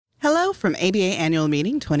from ABA Annual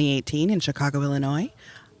Meeting 2018 in Chicago, Illinois.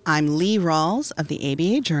 I'm Lee Rawls of the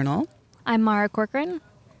ABA Journal. I'm Mara Corcoran.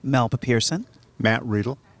 Melba Pearson. Matt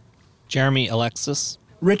Riedel. Jeremy Alexis.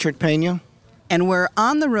 Richard Pena. And we're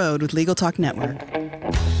on the road with Legal Talk Network.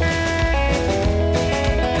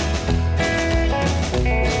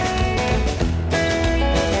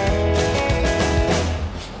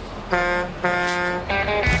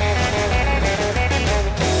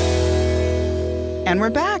 And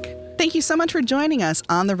we're back. Thank you so much for joining us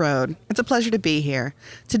on the road. It's a pleasure to be here.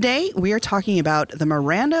 Today, we are talking about the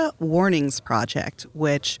Miranda Warnings Project,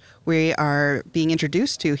 which we are being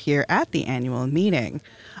introduced to here at the annual meeting.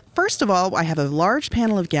 First of all, I have a large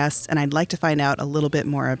panel of guests, and I'd like to find out a little bit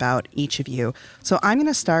more about each of you. So I'm going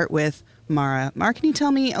to start with Mara. Mara, can you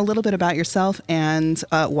tell me a little bit about yourself and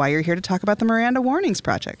why you're here to talk about the Miranda Warnings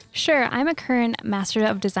Project? Sure. I'm a current Master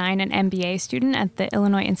of Design and MBA student at the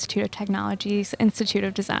Illinois Institute of Technology's Institute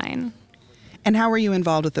of Design. And how were you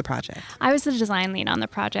involved with the project? I was the design lead on the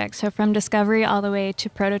project. So from discovery all the way to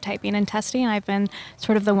prototyping and testing, I've been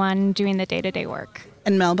sort of the one doing the day-to-day work.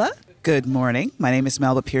 And Melba? Good morning. My name is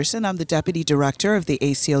Melba Pearson. I'm the Deputy Director of the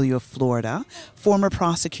ACLU of Florida, former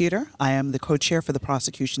prosecutor. I am the co-chair for the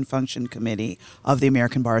Prosecution Function Committee of the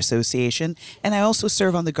American Bar Association, and I also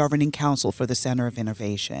serve on the Governing Council for the Center of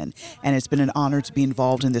Innovation. And it's been an honor to be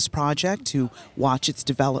involved in this project, to watch its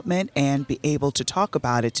development and be able to talk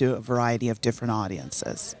about it to a variety of different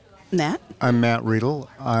audiences. Nat? I'm Matt Riedel.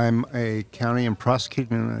 I'm a county and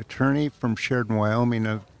prosecuting attorney from Sheridan,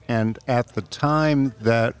 Wyoming. And at the time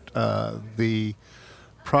that the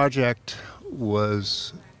project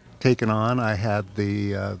was taken on, I had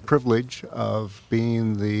the privilege of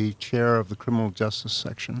being the chair of the criminal justice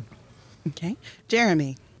section. Okay.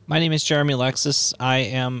 Jeremy? My name is Jeremy Alexis. I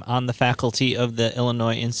am on the faculty of the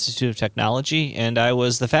Illinois Institute of Technology, and I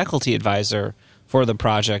was the faculty advisor for the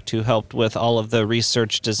project who helped with all of the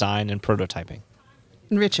research, design, and prototyping.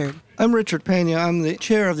 Richard? I'm Richard Pena. I'm the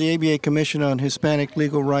chair of the ABA Commission on Hispanic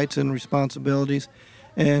Legal Rights and Responsibilities.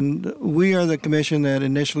 And we are the commission that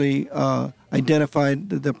initially identified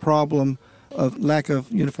the problem of lack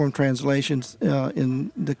of uniform translations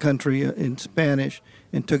in the country in Spanish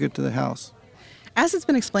and took it to the House. As it's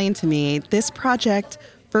been explained to me, this project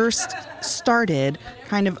first started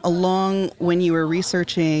kind of along when you were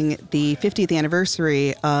researching the 50th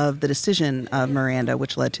anniversary of the decision of Miranda,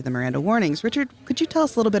 which led to the Miranda warnings. Richard, could you tell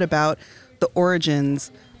us a little bit about the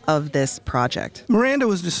origins of this project? Miranda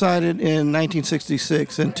was decided in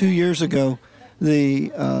 1966, and 2 years ago, the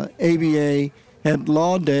ABA had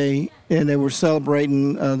Law Day, and they were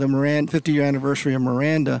celebrating the 50-year anniversary of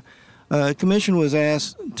Miranda. The commission was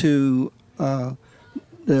asked to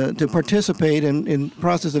participate in the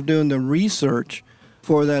process of doing the research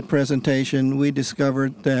for that presentation. We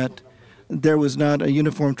discovered that there was not a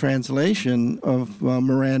uniform translation of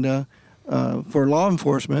Miranda for law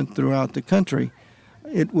enforcement throughout the country.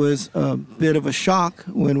 It was a bit of a shock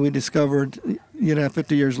when we discovered,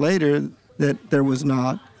 50 years later, that there was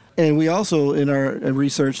not. And we also, in our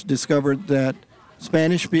research, discovered that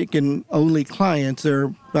Spanish-speaking only clients, there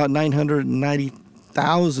are about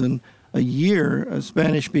 990,000 a year,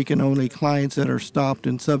 Spanish-speaking only clients that are stopped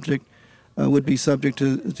and would be subject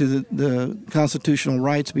to the constitutional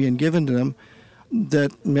rights being given to them,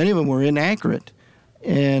 that many of them were inaccurate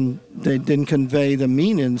and they didn't convey the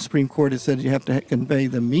meaning. The Supreme Court has said you have to convey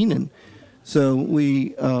the meaning. So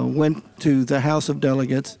we went to the House of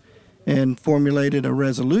Delegates and formulated a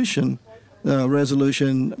resolution,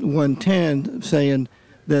 Resolution 110, saying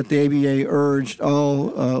that the ABA urged all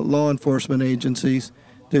law enforcement agencies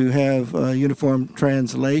to have a uniform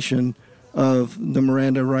translation of the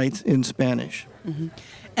Miranda rights in Spanish. Mm-hmm.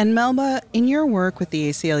 And Melba, in your work with the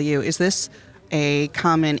ACLU, is this a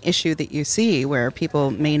common issue that you see where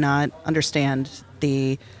people may not understand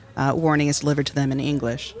the warning is delivered to them in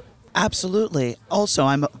English? Absolutely. Also,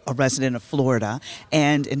 I'm a resident of Florida,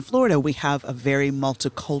 and in Florida we have a very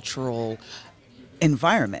multicultural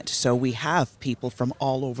environment. So we have people from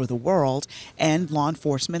all over the world, and law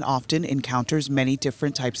enforcement often encounters many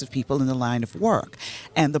different types of people in the line of work.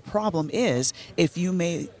 And the problem is, if you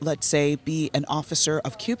may, let's say, be an officer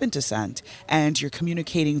of Cuban descent and you're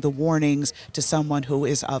communicating the warnings to someone who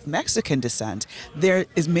is of Mexican descent,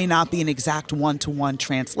 may not be an exact one-to-one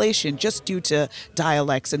translation just due to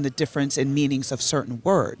dialects and the difference in meanings of certain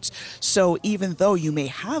words. So even though you may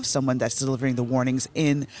have someone that's delivering the warnings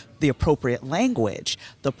in the appropriate language, language.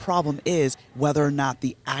 The problem is whether or not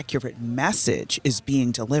the accurate message is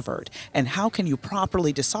being delivered. And how can you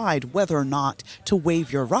properly decide whether or not to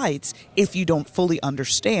waive your rights if you don't fully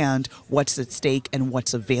understand what's at stake and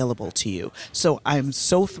what's available to you? So I'm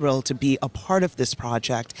so thrilled to be a part of this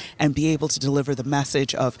project and be able to deliver the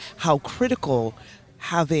message of how critical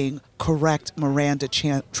having correct Miranda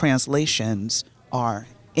translations are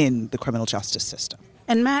in the criminal justice system.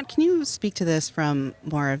 And Matt, can you speak to this from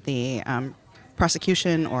more of the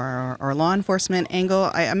prosecution or law enforcement angle?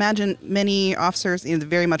 I imagine many officers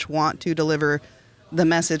very much want to deliver the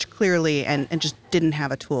message clearly and just didn't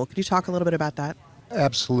have a tool. Could you talk a little bit about that?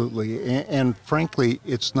 Absolutely. And frankly,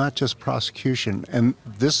 it's not just prosecution. And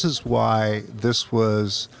this is why this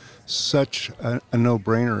was such a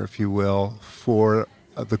no-brainer, if you will, for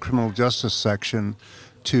the criminal justice section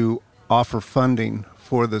to offer funding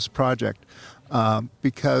for this project.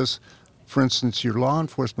 Because, for instance, your law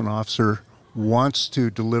enforcement officer wants to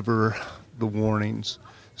deliver the warnings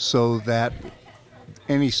so that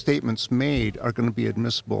any statements made are going to be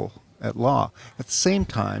admissible at law. At the same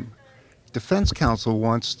time, defense counsel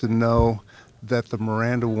wants to know that the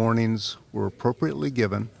Miranda warnings were appropriately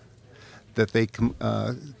given, that they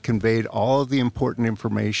conveyed all of the important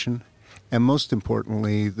information, and most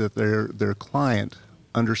importantly, that their client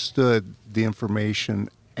understood the information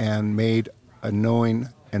and made a knowing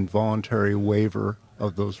and voluntary waiver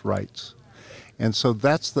of those rights. And so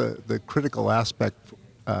that's the critical aspect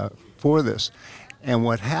for this. And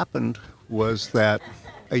what happened was that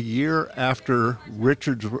a year after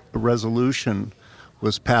Richard's resolution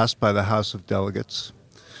was passed by the House of Delegates,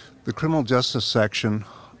 the criminal justice section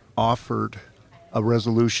offered a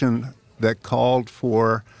resolution that called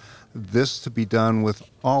for this to be done with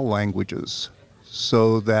all languages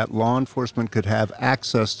so that law enforcement could have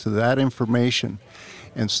access to that information.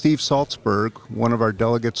 And Steve Salzberg, one of our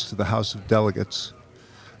delegates to the House of Delegates,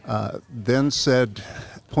 then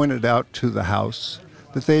pointed out to the House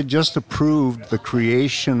that they had just approved the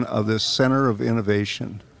creation of this Center of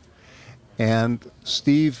Innovation. And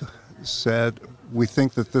Steve said, we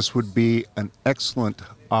think that this would be an excellent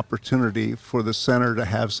opportunity for the center to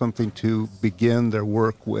have something to begin their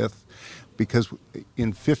work with, because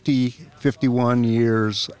in 51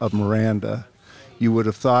 years of Miranda, you would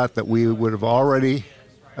have thought that we would have already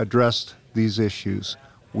addressed these issues.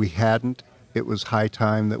 We hadn't. It was high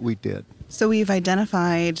time that we did. So we've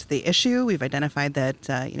identified the issue. We've identified that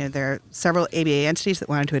there are several ABA entities that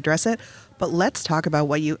wanted to address it. But let's talk about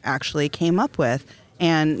what you actually came up with.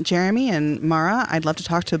 And Jeremy and Mara, I'd love to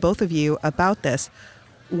talk to both of you about this.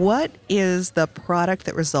 What is the product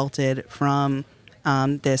that resulted from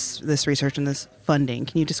this research and this funding?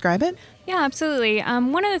 Can you describe it? Yeah, absolutely.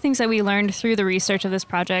 One of the things that we learned through the research of this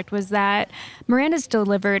project was that Miranda's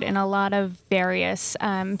delivered in a lot of various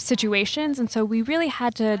situations, and so we really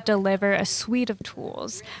had to deliver a suite of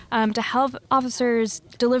tools to help officers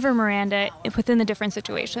deliver Miranda within the different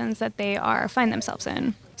situations that they find themselves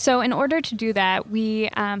in. So in order to do that, we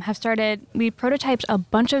prototyped a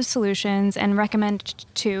bunch of solutions and recommended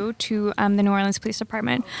two to the New Orleans Police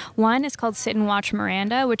Department. One is called Sit and Watch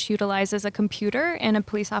Miranda, which utilizes a computer in a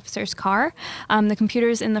police officer's car. The computer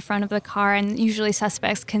is in the front of the car, and usually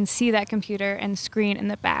suspects can see that computer and screen in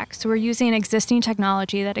the back. So we're using an existing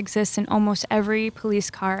technology that exists in almost every police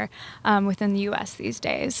car within the U.S. these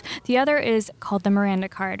days. The other is called the Miranda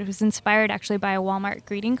card. It was inspired actually by a Walmart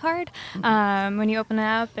greeting card. When you open it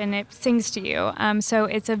up, and it sings to you. So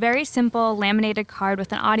it's a very simple laminated card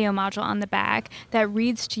with an audio module on the back that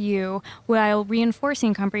reads to you while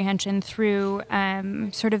reinforcing comprehension through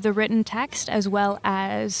sort of the written text as well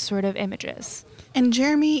as sort of images. And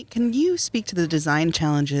Jeremy, can you speak to the design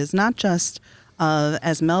challenges, not just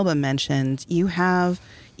as Melba mentioned, you have,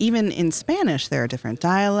 even in Spanish, there are different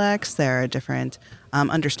dialects, there are different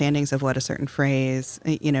understandings of what a certain phrase,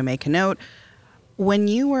 may connote. When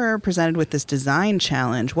you were presented with this design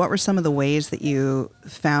challenge, what were some of the ways that you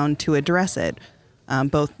found to address it,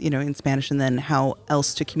 both in Spanish and then how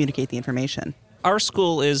else to communicate the information? Our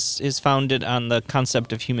school is founded on the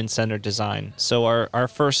concept of human-centered design. So our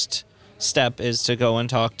first step is to go and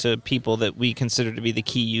talk to people that we consider to be the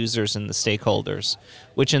key users and the stakeholders,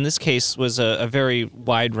 which in this case was a very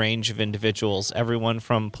wide range of individuals, everyone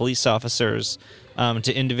from police officers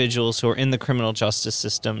to individuals who are in the criminal justice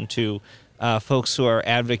system to folks who are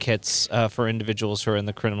advocates for individuals who are in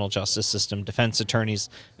the criminal justice system, defense attorneys,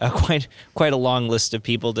 quite a long list of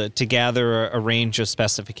people to gather a range of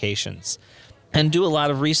specifications and do a lot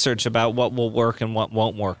of research about what will work and what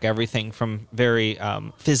won't work. Everything from very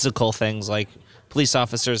physical things like police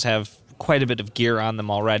officers have quite a bit of gear on them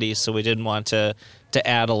already, so we didn't want to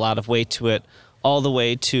add a lot of weight to it, all the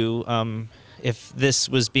way to if this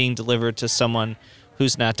was being delivered to someone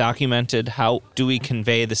who's not documented, how do we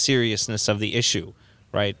convey the seriousness of the issue,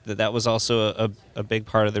 right? That was also a big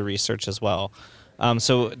part of the research as well.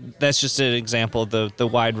 So that's just an example of the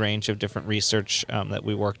wide range of different research that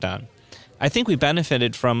we worked on. I think we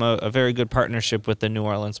benefited from a very good partnership with the New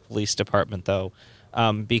Orleans Police Department, though,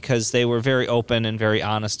 because they were very open and very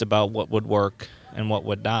honest about what would work and what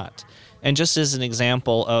would not. And just as an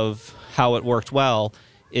example of how it worked well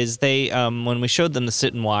is they, when we showed them the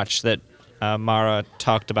sit and watch that Mara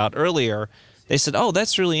talked about earlier, they said, "Oh,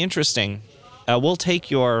 that's really interesting. We'll take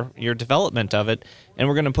your development of it, and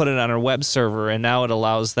we're going to put it on our web server, and now it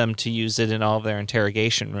allows them to use it in all of their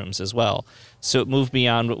interrogation rooms as well." So it moved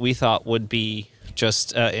beyond what we thought would be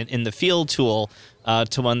just in the field tool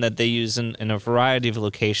to one that they use in a variety of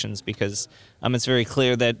locations, because it's very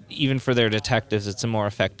clear that even for their detectives, it's a more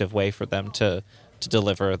effective way for them to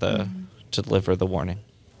deliver the warning.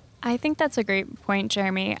 I think that's a great point,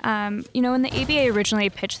 Jeremy. When the ABA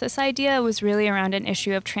originally pitched this idea, it was really around an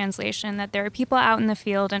issue of translation, that there are people out in the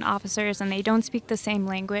field and officers and they don't speak the same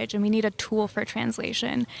language, and we need a tool for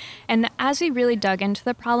translation. And as we really dug into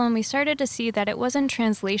the problem, we started to see that it wasn't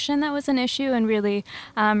translation that was an issue, and really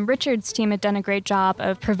Richard's team had done a great job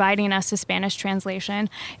of providing us a Spanish translation.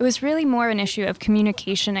 It was really more an issue of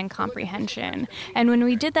communication and comprehension. And when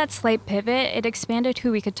we did that slight pivot, it expanded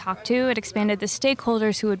who we could talk to, it expanded the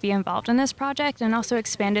stakeholders who would be involved in this project, and also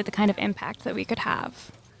expanded the kind of impact that we could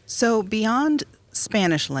have. So beyond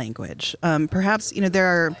Spanish language, perhaps, there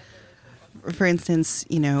are, for instance,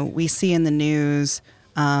 we see in the news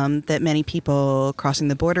that many people crossing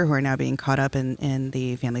the border who are now being caught up in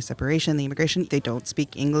the family separation, the immigration, they don't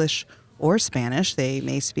speak English or Spanish. They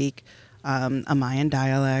may speak a Mayan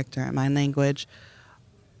dialect or a Mayan language.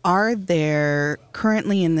 Are there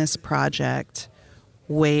currently in this project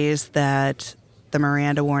ways that the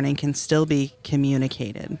Miranda warning can still be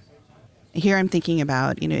communicated? Here I'm thinking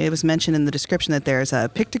about, it was mentioned in the description that there's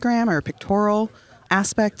a pictogram or a pictorial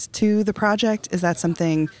aspect to the project. Is that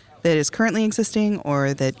something that is currently existing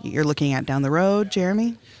or that you're looking at down the road,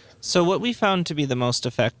 Jeremy? So what we found to be the most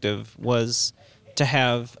effective was to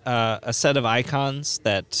have a set of icons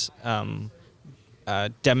that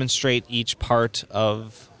demonstrate each part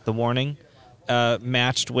of the warning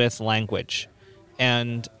matched with language.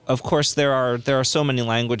 And of course, there are so many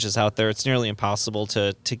languages out there; it's nearly impossible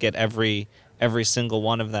to get every single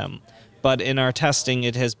one of them. But in our testing,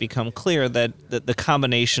 it has become clear that the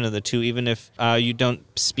combination of the two, even if you don't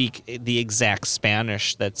speak the exact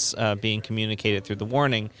Spanish that's being communicated through the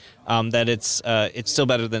warning, that it's still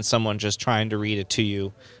better than someone just trying to read it to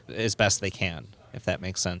you as best they can, if that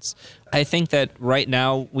makes sense. I think that right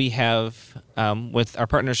now we have, with our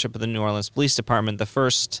partnership with the New Orleans Police Department, the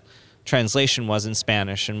first translation was in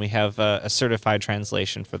Spanish, and we have a certified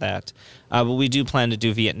translation for that. But we do plan to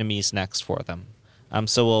do Vietnamese next for them.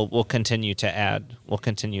 So we'll continue to add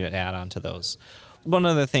on to those. One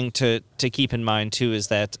other thing to keep in mind too is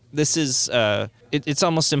that this is it's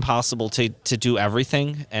almost impossible to do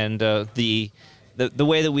everything, and the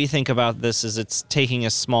way that we think about this is it's taking a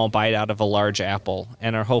small bite out of a large apple,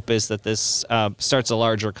 and our hope is that this starts a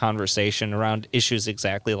larger conversation around issues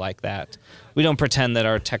exactly like that. We don't pretend that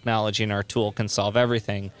our technology and our tool can solve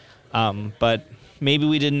everything, but maybe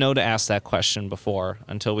we didn't know to ask that question before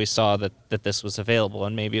until we saw that this was available,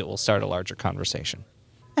 and maybe it will start a larger conversation.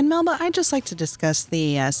 And Melba, I'd just like to discuss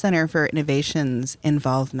the Center for Innovation's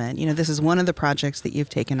involvement. This is one of the projects that you've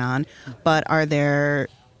taken on, but are there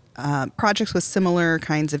projects with similar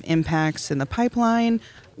kinds of impacts in the pipeline?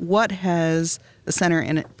 What has the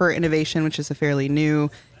Center for Innovation, which is a fairly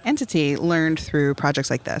new entity, learned through projects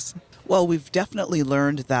like this? Well, we've definitely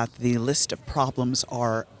learned that the list of problems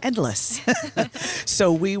are endless.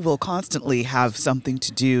 So we will constantly have something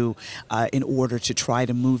to do in order to try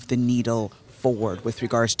to move the needle forward with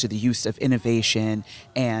regards to the use of innovation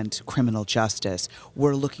and criminal justice.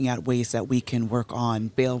 We're looking at ways that we can work on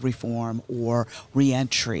bail reform or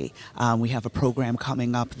reentry. We have a program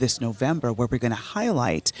coming up this November where we're going to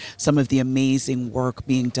highlight some of the amazing work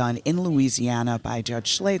being done in Louisiana by Judge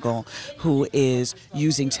Schlegel, who is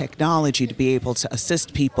using technology to be able to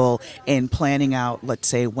assist people in planning out, let's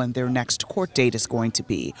say, when their next court date is going to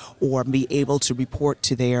be, or be able to report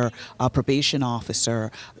to their probation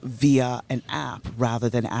officer via an app rather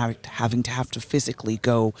than having to physically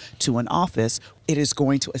go to an office. It is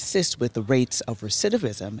going to assist with the rates of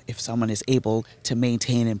recidivism if someone is able to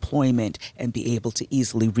maintain employment and be able to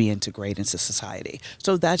easily reintegrate into society.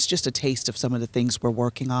 So that's just a taste of some of the things we're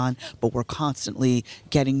working on, but we're constantly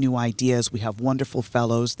getting new ideas. We have wonderful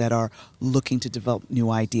fellows that are looking to develop new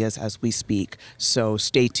ideas as we speak. So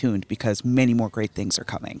stay tuned because many more great things are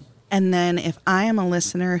coming. And then if I am a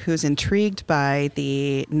listener who's intrigued by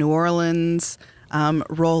the New Orleans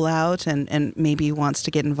rollout and maybe wants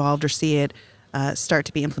to get involved or see it start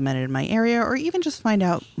to be implemented in my area, or even just find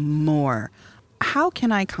out more, how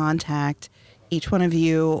can I contact each one of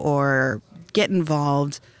you or get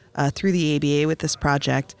involved through the ABA with this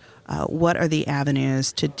project? What are the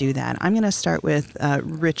avenues to do that? I'm going to start with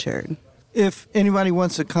Richard. If anybody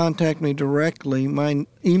wants to contact me directly, my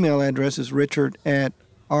email address is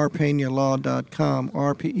richard@rpenalaw.com,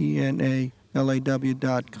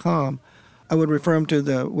 rpenalaw.com. I would refer them to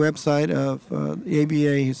the website of the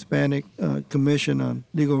ABA Hispanic Commission on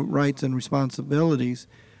Legal Rights and Responsibilities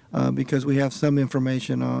because we have some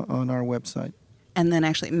information on our website. And then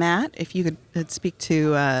actually, Matt, if you could speak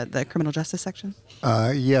to the criminal justice section.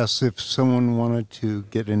 Yes, if someone wanted to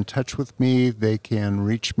get in touch with me, they can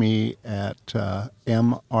reach me at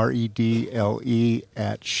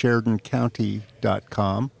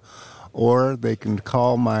mredle@SheridanCounty.com, or they can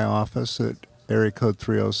call my office at area code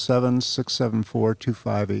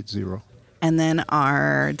 307-674-2580. And then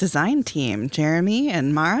our design team, Jeremy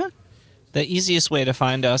and Mara. The easiest way to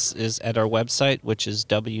find us is at our website, which is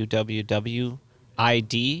www.ID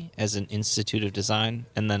as an Institute of Design,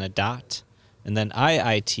 and then a dot, and then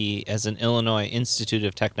IIT as an Illinois Institute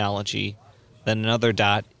of Technology, then another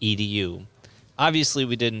dot, edu. Obviously,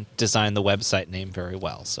 we didn't design the website name very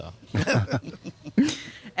well, so.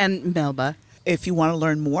 And Melba. If you want to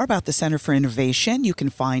learn more about the Center for Innovation, you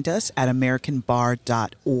can find us at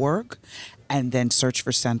americanbar.org and then search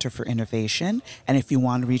for Center for Innovation. And if you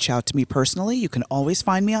want to reach out to me personally, you can always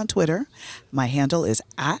find me on Twitter. My handle is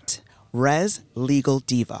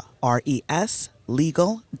 @ResLegalDiva, RES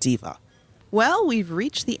Legal Diva. Well, we've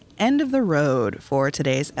reached the end of the road for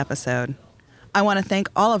today's episode. I want to thank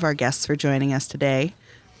all of our guests for joining us today.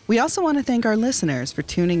 We also want to thank our listeners for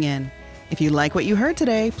tuning in. If you like what you heard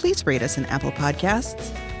today, please rate us in Apple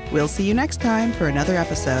Podcasts. We'll see you next time for another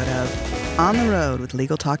episode of On the Road with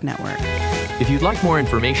Legal Talk Network. If you'd like more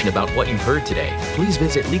information about what you've heard today, please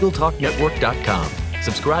visit LegalTalkNetwork.com.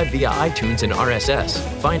 Subscribe via iTunes and RSS.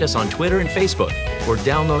 Find us on Twitter and Facebook, or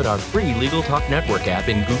download our free Legal Talk Network app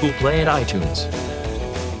in Google Play and iTunes.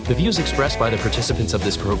 The views expressed by the participants of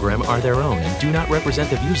this program are their own and do not represent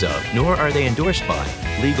the views of, nor are they endorsed by,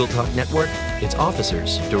 Legal Talk Network, its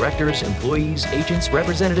officers, directors, employees, agents,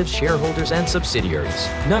 representatives, shareholders, and subsidiaries.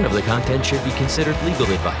 None of the content should be considered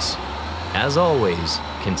legal advice. As always,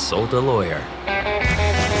 consult a lawyer.